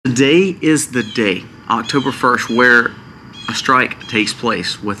Today is the day, October 1st, where a strike takes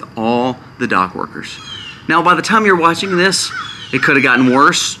place with all the dock workers. Now, by the time you're watching this, it could have gotten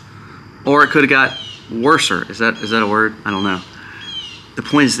worse, or it could have got worser. Is that a word? I don't know. The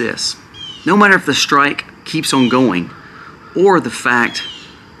point is this: no matter if the strike keeps on going, or the fact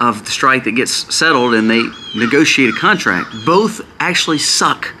of the strike that gets settled and they negotiate a contract, both actually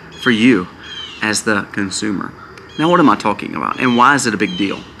suck for you as the consumer. Now, what am I talking about, and why is it a big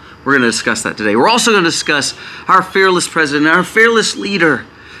deal? We're going to discuss that today. We're also going to discuss our fearless president, our fearless leader,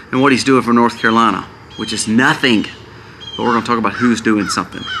 and what he's doing for North Carolina, which is nothing. But we're going to talk about who's doing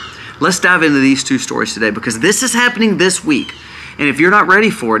something. Let's dive into these two stories today, because this is happening this week. And if you're not ready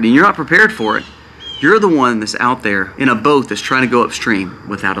for it and you're not prepared for it, you're the one that's out there in a boat that's trying to go upstream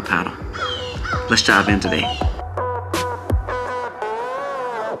without a paddle. Let's dive in today.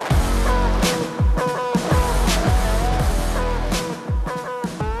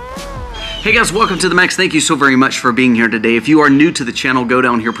 Hey guys, welcome to the Max. Thank you so very much for being here today. If you are new to the channel, go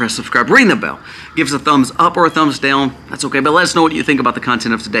down here, press subscribe, ring the bell. Give us a thumbs up or a thumbs down. That's okay, but let us know what you think about the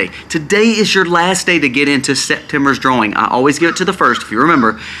content of today. Today is your last day to get into September's drawing. I always give it to the first, if you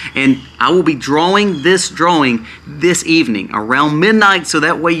remember. And I will be drawing this evening around midnight, so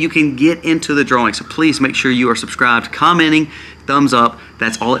that way you can get into the drawing. So please make sure you are subscribed, commenting, thumbs up.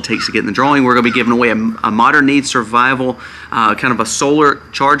 That's all it takes to get in the drawing. We're going to be giving away a modern needs survival kind of a solar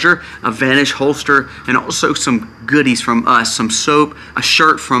charger, a Vanish holster, and also some goodies from us, some soap, a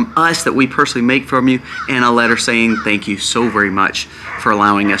shirt from us that we personally make from you, and a letter saying thank you so very much for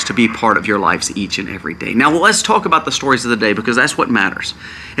allowing us to be part of your lives each and every day. Now let's talk about the stories of the day, because that's what matters.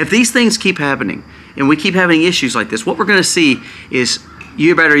 If these things keep happening and we keep having issues like this, what we're going to see is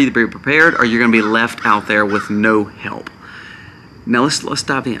you better either be prepared or you're going to be left out there with no help. Now let's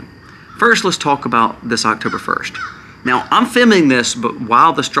dive in. First, let's talk about this October 1st. Now, I'm filming this but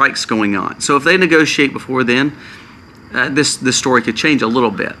while the strike's going on. So if they negotiate before then, this story could change a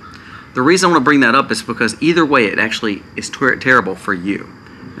little bit. The reason I want to bring that up is because either way, it actually is terrible for you.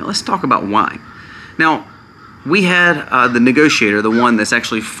 Now let's talk about why. Now, we had the negotiator, the one that's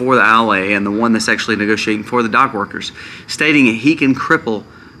actually for the ILA and the one that's actually negotiating for the dock workers, stating that he can cripple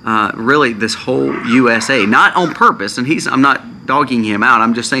really this whole USA, not on purpose, and I'm not dogging him out,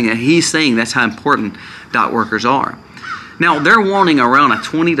 I'm just saying that he's saying that's how important dock workers are. Now, they're wanting around a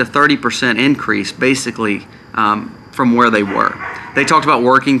 20 to 30% increase, basically, from where they were. They talked about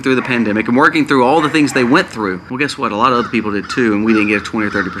working through the pandemic and working through all the things they went through. Well, guess what? A lot of other people did too, and we didn't get a 20 or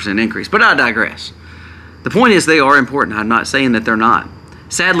 30% increase, but I digress. The point is, they are important. I'm not saying that they're not.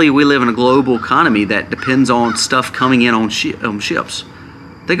 Sadly, we live in a global economy that depends on stuff coming in on ships.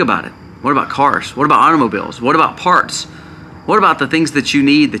 Think about it. What about cars? What about automobiles? What about parts? What about the things that you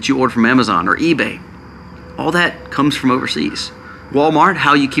need that you order from Amazon or eBay? All that comes from overseas. Walmart,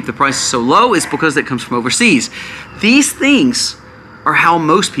 how you keep the prices so low is because it comes from overseas. These things are how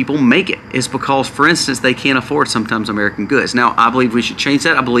most people make it, is because, for instance, they can't afford sometimes American goods. Now, I believe we should change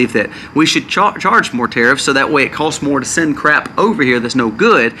that. I believe that we should charge more tariffs, so that way it costs more to send crap over here that's no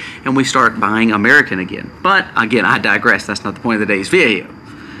good, and we start buying American again. But again, I digress. That's not the point of today's video.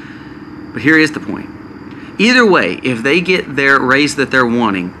 But here is the point. Either way, if they get their raise that they're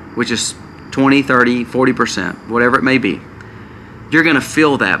wanting, which is 20, 30, 40%, whatever it may be, you're going to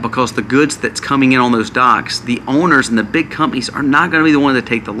feel that, because the goods that's coming in on those docks, the owners and the big companies are not going to be the one to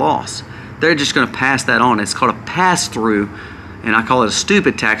take the loss. They're just going to pass that on. It's called a pass-through, and I call it a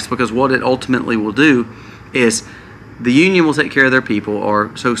stupid tax, because what it ultimately will do is the union will take care of their people,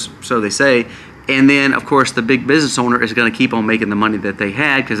 or so they say, and then, of course, the big business owner is going to keep on making the money that they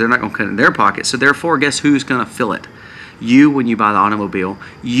had, because they're not going to cut in their pocket. So therefore, guess who's going to fill it? You when you buy the automobile,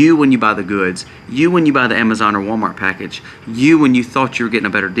 you when you buy the goods, you when you buy the Amazon or Walmart package, you when you thought you were getting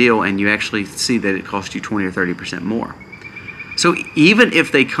a better deal and you actually see that it cost you 20 or 30% more. So even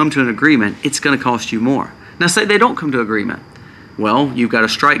if they come to an agreement, it's going to cost you more. Now say they don't come to agreement. Well, you've got a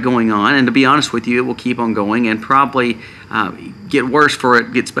strike going on, and to be honest with you, it will keep on going and probably get worse before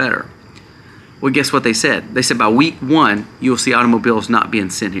it gets better. Well, guess what they said? They said by week 1, you'll see automobiles not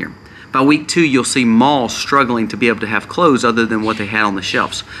being sent here. By week 2, you'll see malls struggling to be able to have clothes other than what they had on the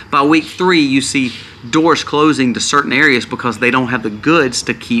shelves. By week 3, you see doors closing to certain areas because they don't have the goods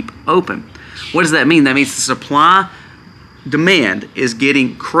to keep open. What does that mean? That means the supply demand is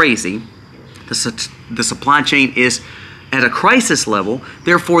getting crazy. The supply chain is at a crisis level.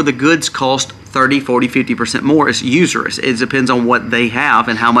 Therefore, the goods cost 30, 40, 50% more as users. It depends on what they have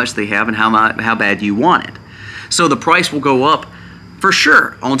and how much they have and how bad you want it. So the price will go up for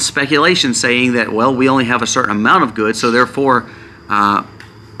sure on speculation, saying that, well, we only have a certain amount of goods, so therefore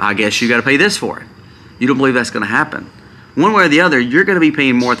I guess you got to pay this for it. You don't believe that's going to happen. One way or the other, you're going to be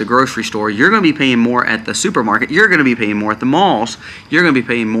paying more at the grocery store. You're going to be paying more at the supermarket. You're going to be paying more at the malls. You're going to be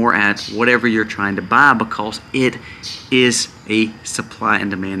paying more at whatever you're trying to buy, because it is a supply and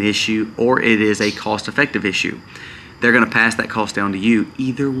demand issue, or it is a cost-effective issue. They're going to pass that cost down to you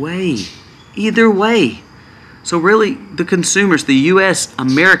either way. Either way. So really, the consumers, the U.S.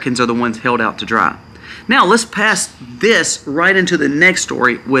 Americans, are the ones held out to dry. Now, let's pass this right into the next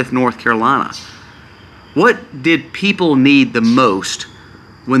story with North Carolina. What did people need the most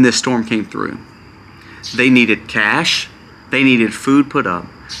when this storm came through? They needed cash. They needed food put up.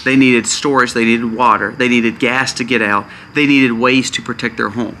 They needed storage. They needed water. They needed gas to get out. They needed ways to protect their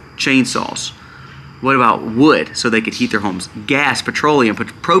home. Chainsaws. What about wood so they could heat their homes? Gas, petroleum,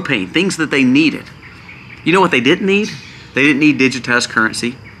 propane, things that they needed. You know what they didn't need? They didn't need digitized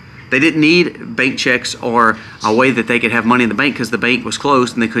currency. They didn't need bank checks or a way that they could have money in the bank because the bank was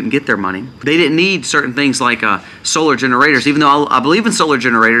closed and they couldn't get their money. They didn't need certain things like solar generators, even though I believe in solar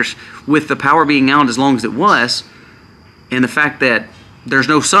generators, with the power being out as long as it was, and the fact that there's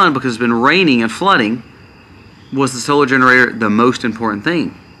no sun because it's been raining and flooding. Was the solar generator the most important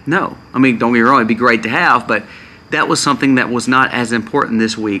thing? No. I mean, don't get me wrong, it'd be great to have, but that was something that was not as important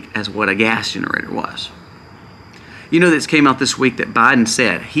this week as what a gas generator was. You know, this came out this week that Biden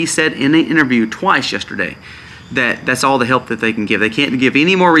said. He said in an interview twice yesterday that that's all the help that they can give. They can't give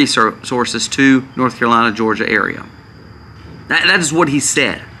any more resources to North Carolina, Georgia area. That is what he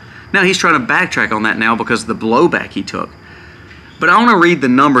said. Now, he's trying to backtrack on that now because of the blowback he took. But I want to read the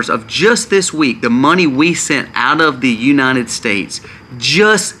numbers of just this week, the money we sent out of the United States,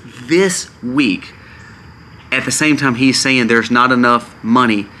 just this week. At the same time, he's saying there's not enough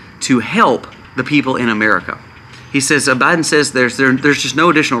money to help the people in America. He says, Biden says there's just no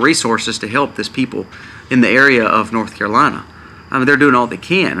additional resources to help this people in the area of North Carolina. I mean, they're doing all they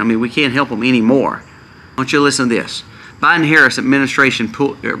can. I mean, we can't help them anymore. I want you to listen to this. Biden-Harris administration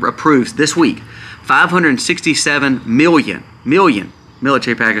approves this week $567 million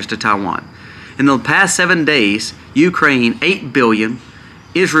military package to Taiwan. In the past 7 days, Ukraine $8 billion,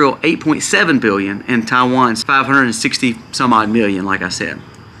 Israel $8.7 billion, and Taiwan's $560 some odd million, like I said.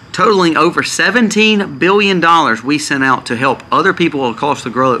 Totaling over $17 billion we sent out to help other people across the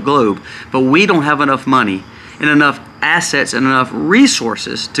globe, but we don't have enough money and enough assets and enough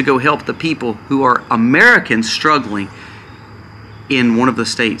resources to go help the people who are Americans struggling in one of the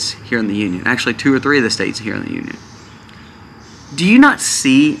states here in the Union. Actually, 2 or 3 of the states here in the Union. Do you not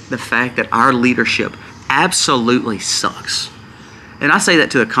see the fact that our leadership absolutely sucks? And I say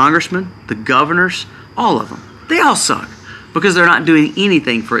that to the congressmen, the governors, all of them. They all suck. Because they're not doing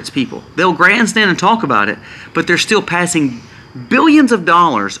anything for its people. They'll grandstand and talk about it, but they're still passing billions of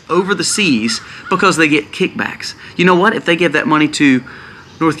dollars over the seas because they get kickbacks. You know what? If they give that money to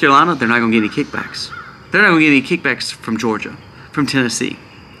North Carolina, they're not going to get any kickbacks. They're not going to get any kickbacks from Georgia, from Tennessee.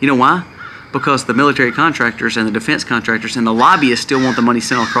 You know why? Because the military contractors and the defense contractors and the lobbyists still want the money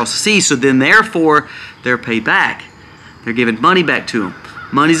sent across the sea, so then therefore they're paid back. They're giving money back to them.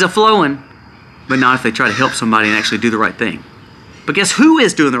 Money's a-flowing. But not if they try to help somebody and actually do the right thing. But guess who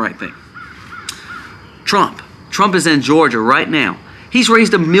is doing the right thing? Trump. Trump is in Georgia right now. He's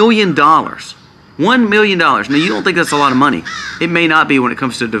raised $1 million. $1 million. Now, you don't think that's a lot of money. It may not be when it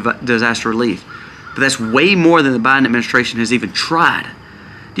comes to disaster relief. But that's way more than the Biden administration has even tried.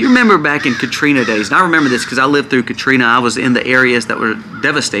 Do you remember back in Katrina days? And I remember this because I lived through Katrina. I was in the areas that were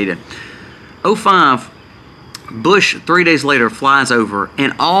devastated. 2005, Bush, 3 days later, flies over,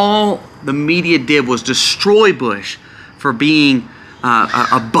 and all the media did was destroy Bush for being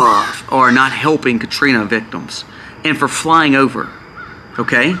above or not helping Katrina victims and for flying over.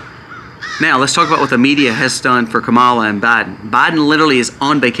 Okay? Now, let's talk about what the media has done for Kamala and Biden. Biden literally is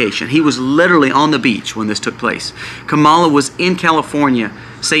on vacation. He was literally on the beach when this took place. Kamala was in California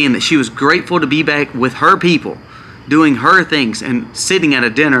saying that she was grateful to be back with her people, doing her things and sitting at a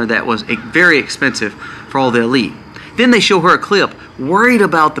dinner that was very expensive for all the elite. Then they show her a clip worried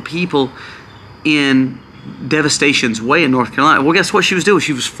about the people in Devastation's Way in North Carolina. Well, guess what she was doing?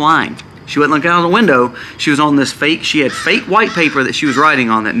 She was flying. She wasn't looking out the window. She was on this she had fake white paper that she was writing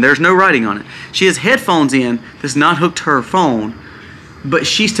on it, and there's no writing on it. She has headphones in that's not hooked to her phone, but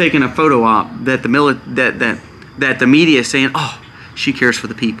she's taking a photo op that the media is saying, oh, she cares for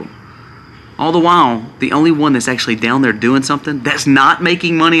the people. All the while, the only one that's actually down there doing something that's not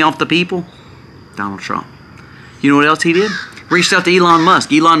making money off the people, Donald Trump. You know what else he did? Reached out to Elon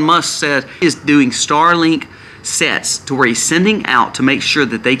Musk. Elon Musk said he is doing Starlink sets to where he's sending out to make sure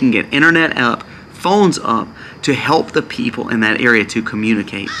that they can get internet up, phones up, to help the people in that area to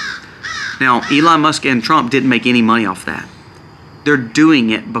communicate. Now, Elon Musk and Trump didn't make any money off that. They're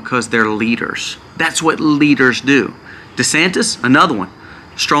doing it because they're leaders. That's what leaders do. DeSantis, another one.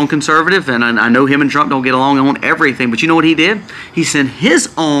 Strong conservative, and I know him and Trump don't get along on everything, but you know what he did? He sent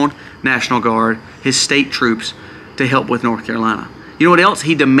his own National Guard, his state troops, to help with North Carolina. You know what else?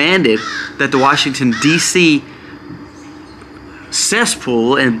 He demanded that the Washington, D.C.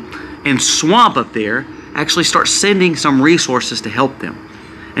 cesspool and swamp up there actually start sending some resources to help them.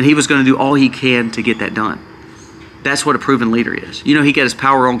 And he was going to do all he can to get that done. That's what a proven leader is. You know, he got his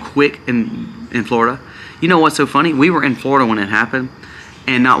power on quick in Florida. You know what's so funny? We were in Florida when it happened,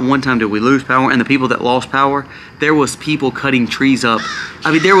 and not one time did we lose power. And the people that lost power, there was people cutting trees up.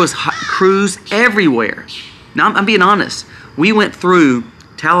 I mean, there was crews everywhere. Now, I'm being honest. We went through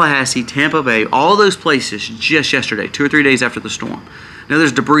Tallahassee, Tampa Bay, all those places just yesterday, 2 or 3 days after the storm. Now,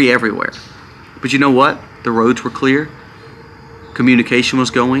 there's debris everywhere. But you know what? The roads were clear. Communication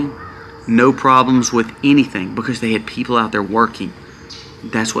was going. No problems with anything because they had people out there working.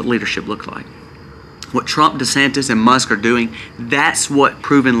 That's what leadership looked like. What Trump, DeSantis, and Musk are doing, that's what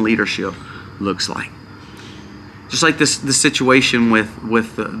proven leadership looks like. Just like this situation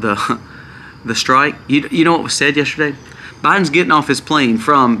with the strike. You know what was said yesterday? Biden's getting off his plane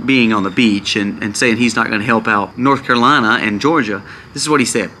from being on the beach and saying he's not going to help out North Carolina and Georgia. This is what he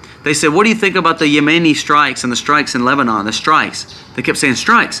said. They said, what do you think about the Yemeni strikes and the strikes in Lebanon, the strikes? They kept saying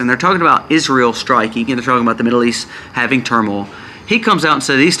strikes, and they're talking about Israel striking, and they're talking about the Middle East having turmoil. He comes out and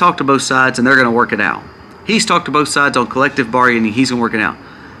said he's talked to both sides, and they're going to work it out. He's talked to both sides on collective bargaining. He's going to work it out.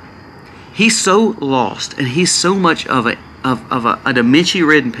 He's so lost, and he's so much of a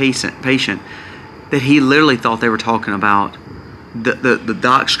dementia-ridden patient that he literally thought they were talking about the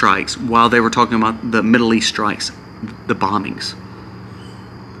dock strikes while they were talking about the Middle East strikes, the bombings.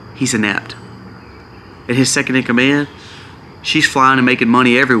 He's inept. And his second in command, she's flying and making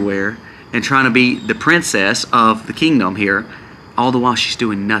money everywhere and trying to be the princess of the kingdom here, all the while she's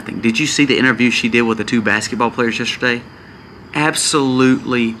doing nothing. Did you see the interview she did with the 2 basketball players yesterday?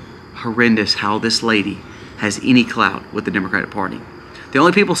 Absolutely horrendous how this lady has any clout with the Democratic Party. The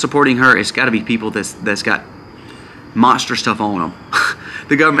only people supporting her has got to be people that's got monster stuff on them.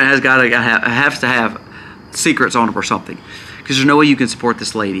 The government has to have secrets on them or something. Because there's no way you can support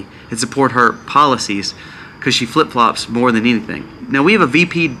this lady and support her policies because she flip-flops more than anything. Now, we have a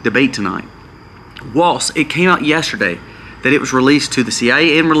VP debate tonight. Waltz, it came out yesterday that it was released to the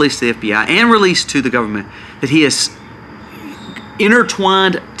CIA and released to the FBI and released to the government that he has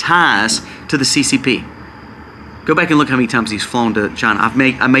intertwined ties to the CCP. Go back and look how many times he's flown to China.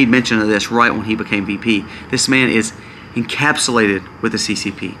 I made mention of this right when he became VP. This man is encapsulated with the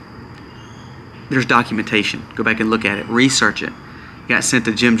CCP. There's documentation. Go back and look at it. Research it. Got sent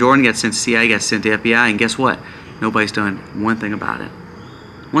to Jim Jordan, got sent to CIA, got sent to FBI, and guess what? Nobody's done one thing about it.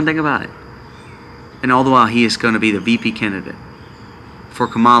 One thing about it. And all the while, he is going to be the VP candidate for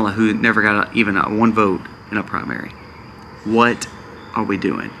Kamala, who never got even one vote in a primary. What are we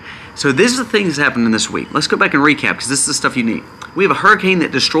doing? So this is the things that's happening this week. Let's go back and recap, because this is the stuff you need. We have a hurricane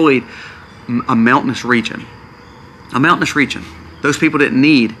that destroyed a mountainous region. A mountainous region. Those people didn't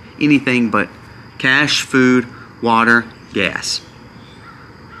need anything but cash, food, water, gas.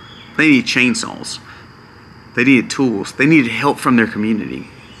 They needed chainsaws. They needed tools. They needed help from their community.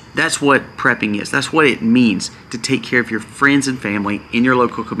 That's what prepping is. That's what it means to take care of your friends and family in your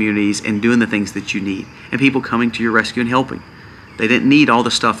local communities and doing the things that you need. And people coming to your rescue and helping. They didn't need all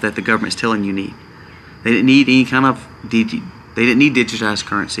the stuff that the government's telling you need. They didn't need any kind of they didn't need digitized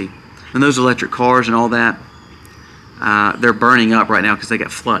currency. And those electric cars and all that, they're burning up right now because they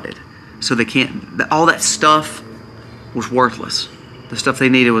got flooded. So they can't, all that stuff was worthless. The stuff they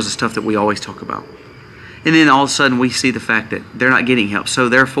needed was the stuff that we always talk about. And then all of a sudden we see the fact that they're not getting help. So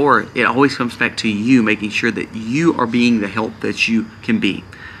therefore, it always comes back to you making sure that you are being the help that you can be.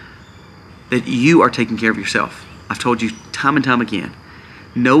 That you are taking care of yourself. I've told you time and time again,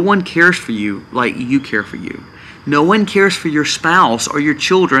 no one cares for you like you care for you. No one cares for your spouse or your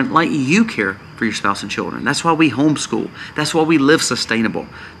children like you care for your spouse and children. That's why we homeschool. That's why we live sustainable.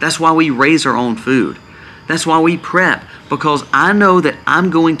 That's why we raise our own food. That's why we prep, because I know that I'm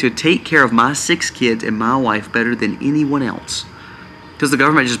going to take care of my 6 kids and my wife better than anyone else. Because the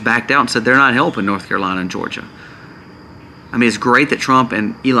government just backed out and said they're not helping North Carolina and Georgia. I mean, it's great that Trump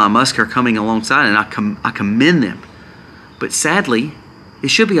and Elon Musk are coming alongside, and I commend them. But sadly, it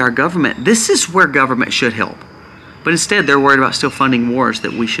should be our government. This is where government should help. But instead, they're worried about still funding wars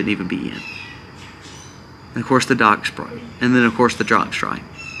that we shouldn't even be in. And of course, the dock strike. And then, of course, the dock strike.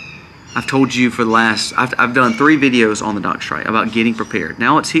 I've told you for the last, I've done 3 videos on the dock strike about getting prepared.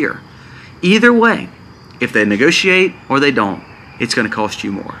 Now it's here. Either way, if they negotiate or they don't, it's going to cost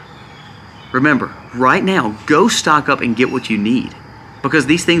you more. Remember, right now, go stock up and get what you need, because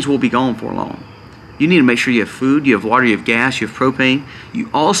these things will be gone for long. You need to make sure you have food, you have water, you have gas, you have propane.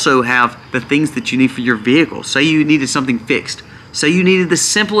 You also have the things that you need for your vehicle. Say you needed something fixed. Say you needed the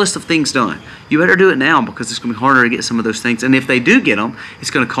simplest of things done. You better do it now because it's going to be harder to get some of those things. And if they do get them,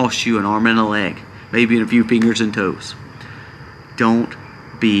 it's going to cost you an arm and a leg, maybe a few fingers and toes. Don't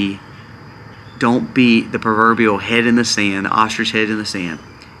be the proverbial head in the sand, the ostrich head in the sand.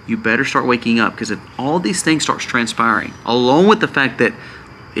 You better start waking up, because if all these things starts transpiring, along with the fact that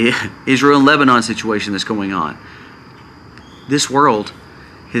Israel and Lebanon situation that's going on, this world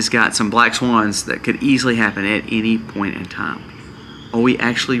has got some black swans that could easily happen at any point in time. Are we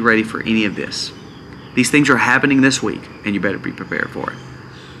actually ready for any of this? These things are happening this week, and you better be prepared for it.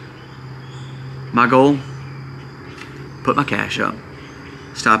 My goal, put my cash up,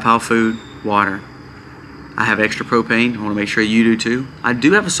 stockpile food, water. I have extra propane. I want to make sure you do too. I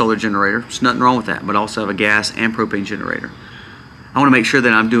do have a solar generator. There's nothing wrong with that, but I also have a gas and propane generator. I want to make sure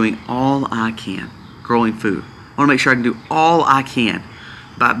that I'm doing all I can growing food. I want to make sure I can do all I can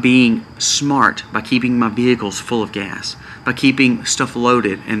by being smart, by keeping my vehicles full of gas, by keeping stuff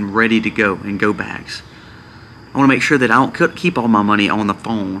loaded and ready to go in go bags. I want to make sure that I don't keep all my money on the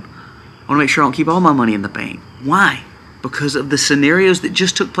phone. I want to make sure I don't keep all my money in the bank. Why? Because of the scenarios that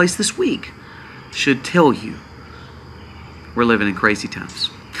just took place this week. Should tell you we're living in crazy times.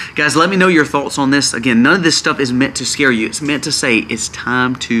 Guys, let me know your thoughts on this. Again, none of this stuff is meant to scare you. It's meant to say it's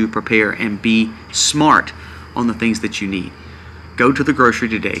time to prepare and be smart on the things that you need. Go to the grocery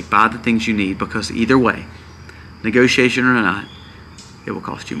today. Buy the things you need, because either way, negotiation or not, it will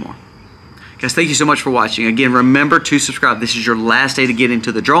cost you more. Guys, thank you so much for watching. Again, remember to subscribe. This is your last day to get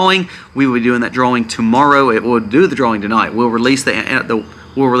into the drawing. We will be doing that drawing tomorrow. We'll do the drawing tonight. We'll release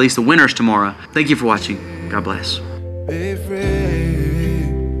the winners tomorrow. Thank you for watching. God bless.